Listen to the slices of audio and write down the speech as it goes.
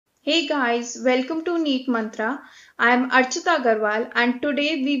Hey guys, welcome to NEET Mantra. I am Archita Agarwal and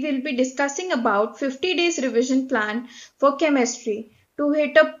today we will be discussing about 50 days revision plan for chemistry to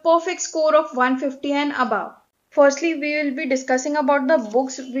hit a perfect score of 150 and above. Firstly, we will be discussing about the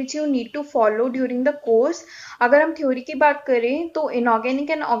books which you need to follow during the course. अगर हम theory की बात करें तो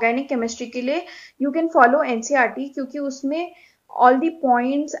inorganic and organic chemistry के लिए you can follow NCERT क्योंकि उसमें all the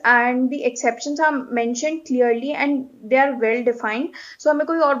points and the exceptions are mentioned clearly and they are well defined, so हमें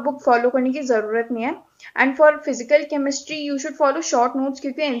कोई और book follow करने की ज़रूरत नहीं है. And for physical chemistry you should follow short notes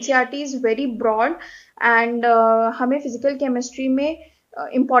क्योंकि NCERT is very broad and हमें physical chemistry में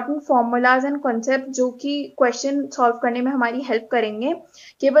इम्पॉर्टेंट फॉर्मूलाज एंड कॉन्सेप्ट जो कि क्वेश्चन सॉल्व करने में हमारी हेल्प करेंगे,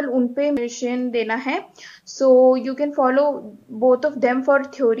 केवल उन पे मिशन देना है. So you can follow both of them for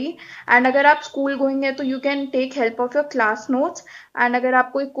theory. And अगर आप स्कूल गोइंग है तो you can take help of your class notes. And अगर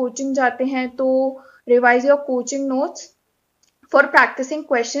आप कोई कोचिंग जाते हैं तो revise your coaching notes. For practicing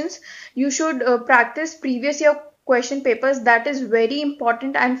questions, you should practice previous year question papers. That is very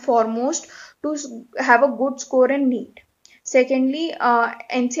important and foremost to have a good score in NEET. Secondly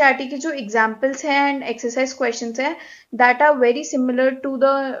NCERT के जो examples हैं and exercise questions हैं that are very similar to the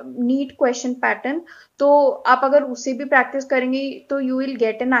NEET question pattern. तो आप अगर उससे भी practice करेंगे तो you will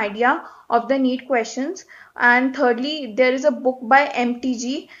get an idea of the NEET questions. And thirdly there is a book by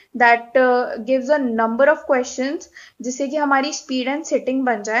MTG that gives a number of questions जिससे कि हमारी स्पीड एंड सिटिंग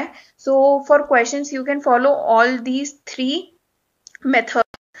बन जाए. So for questions you can follow all these 3 method.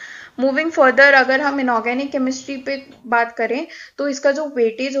 Moving further, अगर हम inorganic chemistry पे बात करें तो इसका जो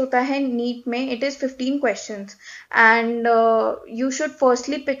वेटेज होता है नीट में it is 15 questions. And you should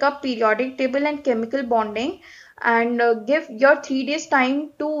firstly pick up periodic table and chemical bonding and give your 3 days time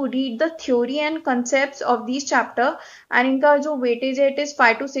to read the theory and concepts of these chapter. And इनका जो weightage है it is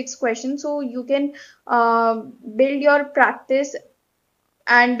 5 to 6 questions, so you can build your practice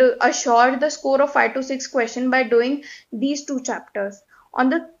and assure the score of 5 to 6 question by doing these 2 chapters.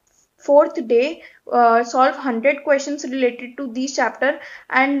 On the fourth day, solve 100 questions related to these chapter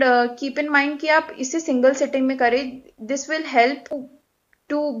and keep in mind कि आप इसे single sitting में करें. This will help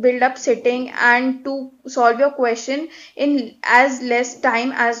to build up sitting and to solve your question in as less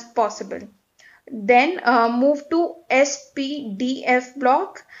time as possible. Then move to SPDF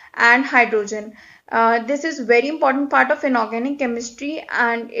block and hydrogen. This is very important part of inorganic chemistry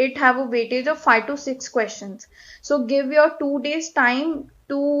and it have a weightage of 5 to 6 questions. So give your 2 days time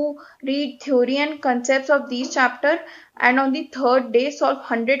to read theory and concepts of these chapter, and on the third day solve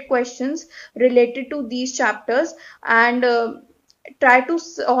 100 questions related to these chapters and try to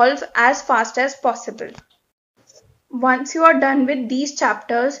solve as fast as possible. Once you are done with these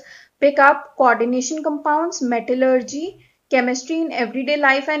chapters, pick up coordination compounds, metallurgy, chemistry in everyday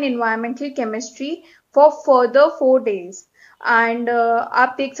life and environmental chemistry for further 4 days. And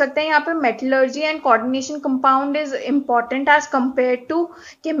आप देख सकते हैं यहाँ पे metallurgy and coordination compound is important as compared to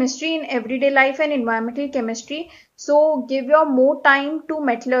chemistry in everyday life and environmental chemistry. So give your more time to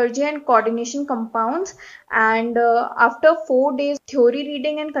metallurgy and coordination compounds, and after 4 days theory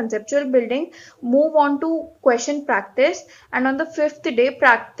reading and conceptual building, move on to question practice. And on the 5th day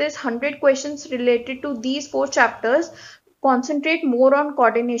practice 100 questions related to these 4 chapters. Concentrate more on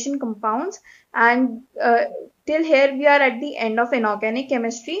coordination compounds. And till here we are at the end of inorganic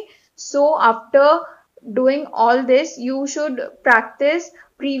chemistry. So after doing all this, you should practice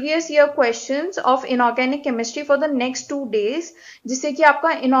previous year questions of inorganic chemistry for the next 2 days, जिससे कि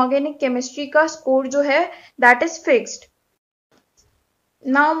आपका inorganic chemistry का score जो है that is fixed.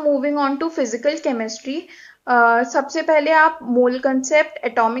 Now moving on to physical chemistry. सबसे पहले आप मोल concept,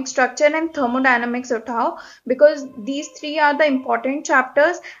 atomic structure and thermodynamics उठाओ because these 3 are the important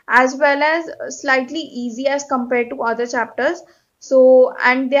chapters as well as slightly easy as compared to other chapters. So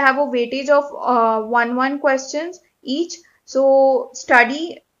and they have a weightage of 1 questions each. So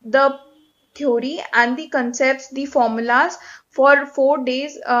study the theory and the concepts, the formulas for 4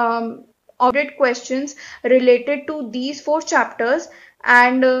 days, 100 questions related to these 4 chapters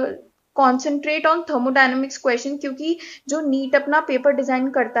and concentrate on thermodynamics question, क्योंकि जो NEET अपना paper design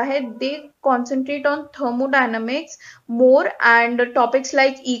करता है दे concentrate on thermodynamics more and topics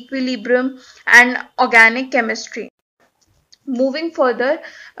like equilibrium and organic chemistry. Moving further,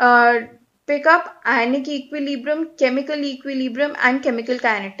 pick up ionic equilibrium, chemical equilibrium and chemical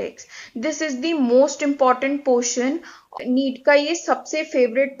kinetics. This is the most important portion. NEET का ये सबसे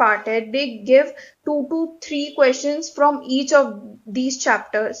favorite part है. They give 2 to 3 questions from each of these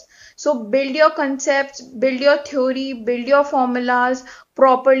chapters. So build your concepts, build your theory, build your formulas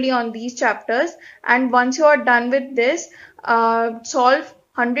properly on these chapters. And once you are done with this, solve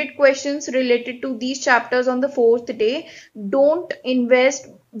 100 questions related to these chapters on the 4th day. Don't invest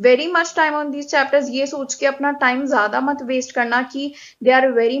very much time on these chapters, ये सोच के अपना time ज्यादा मत waste करना कि they are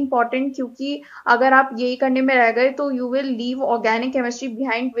very important, क्योंकि अगर आप यही करने में रह गए तो you will leave organic chemistry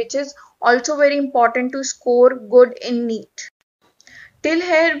behind, which is also very important to score good in NEET. Till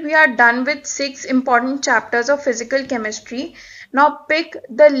here we are done with 6 important chapters of physical chemistry. Now pick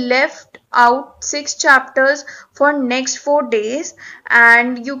the left out 6 chapters for next 4 days,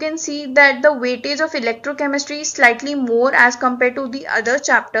 and you can see that the weightage of electrochemistry is slightly more as compared to the other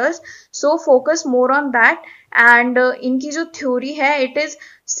chapters. So focus more on that. And इनकी जो theory है, it is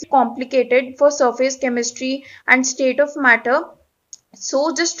complicated for surface chemistry and state of matter. So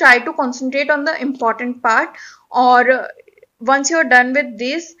just try to concentrate on the important part. Or once you're done with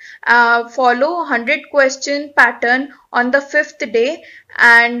this, follow 100 question pattern on the 5th day,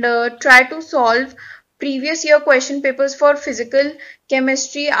 and try to solve previous year question papers for physical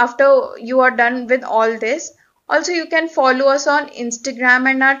chemistry after you are done with all this. Also, you can follow us on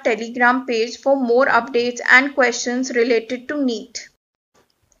Instagram and our Telegram page for more updates and questions related to NEET.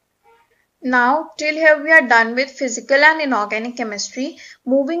 Now, till here we are done with physical and inorganic chemistry.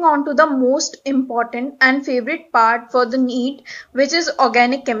 Moving on to the most important and favorite part for the NEET, which is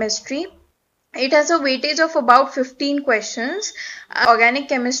organic chemistry. It has a weightage of about 15 questions. Organic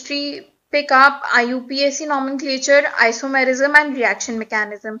chemistry pick up IUPAC nomenclature, isomerism and reaction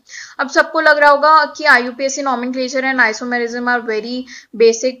mechanism. अब सबको लग रहा होगा कि IUPAC nomenclature and isomerism are very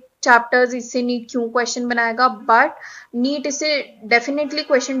basic chapters, इससे NEET क्यों question बनाएगा, but NEET इसे डेफिनेटली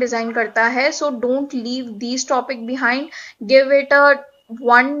क्वेश्चन डिजाइन करता है. So don't leave these topic behind, give it a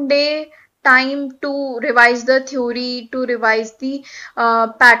 1 day time to revise the theory, to revise the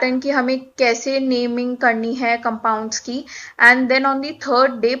pattern की हमें कैसे naming करनी है कंपाउंड्स की, and then on the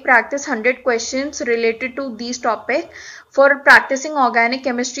 3rd day practice 100 questions related to this topic. For practicing organic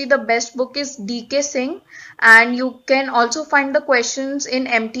chemistry, the best book is D.K. Singh, and you can also find the questions in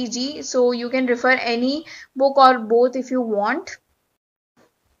MTG, so you can refer any book or both if you want.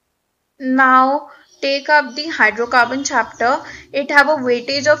 Now take up the hydrocarbon chapter. It have a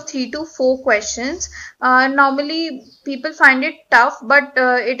weightage of 3 to 4 questions. Normally people find it tough, but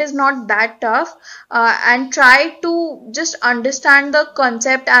it is not that tough. And try to just understand the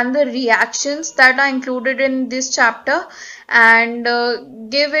concept and the reactions that are included in this chapter, and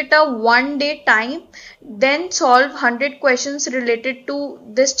give it a 1 day time. Then solve 100 questions related to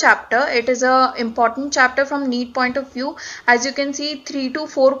this chapter. It is a important chapter from NEET point of view. As you can see, 3 to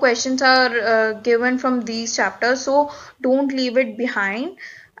 4 questions are given from these chapters, so don't leave it behind.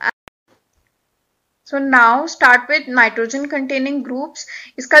 So now start with nitrogen containing groups.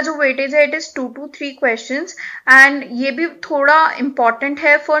 इसका जो weightage है, it is 2 to 3 questions, and ये भी थोड़ा important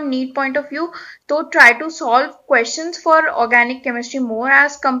है for NEET point of view. तो try to solve questions for organic chemistry more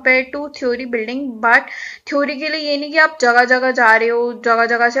as compared to theory building. But theory के लिए ये नहीं कि आप जगह जगह जा रहे हो, जगह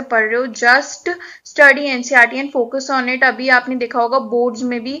जगह से पढ़ रहे हो. Just study NCERT and focus on it. अभी आपने देखा होगा boards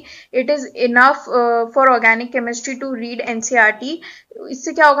में भी it is enough for organic chemistry to read NCERT.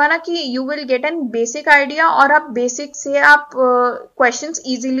 इससे क्या होगा ना कि you will get an basic idea, और आप basic से आप questions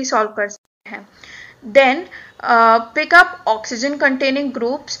easily solve कर सकते हैं. Then pick up oxygen containing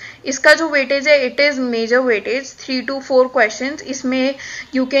groups. इसका जो weightage है, it is major weightage, 3 to 4 questions. इसमें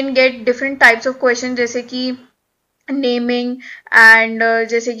you can get different types of questions, जैसे कि naming and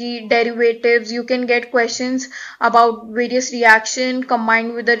जैसे कि derivatives. You can get questions about various reaction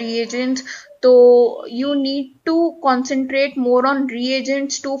combined with the reagents. So you need to concentrate more on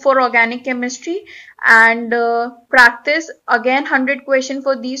reagents too for organic chemistry, and practice again 100 questions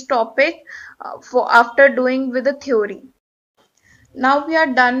for these topic for after doing with the theory. Now we are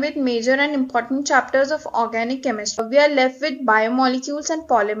done with major and important chapters of organic chemistry. We are left with biomolecules and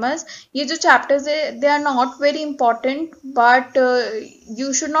polymers. ये जो chapters है, they are not very important, but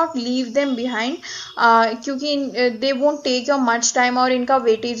you should not leave them behind, क्योंकि they won't take your much time, और इनका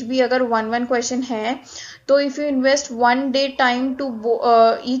weightage भी अगर 1 question है, तो if you invest 1 day time to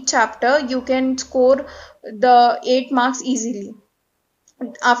each chapter, you can score the 8 marks easily.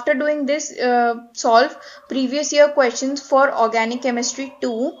 After doing this, solve previous year questions for organic chemistry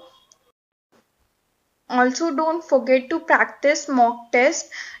too. Also don't forget to practice mock test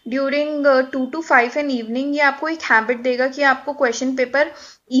during 2 to 5 in evening. ये आपको एक habit देगा कि आपको question paper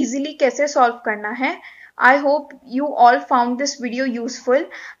easily कैसे solve करना है. I hope you all found this video useful,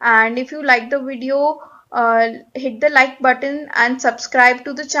 and if you like the video, hit the like button and subscribe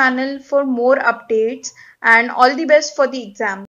to the channel for more updates, and all the best for the exam.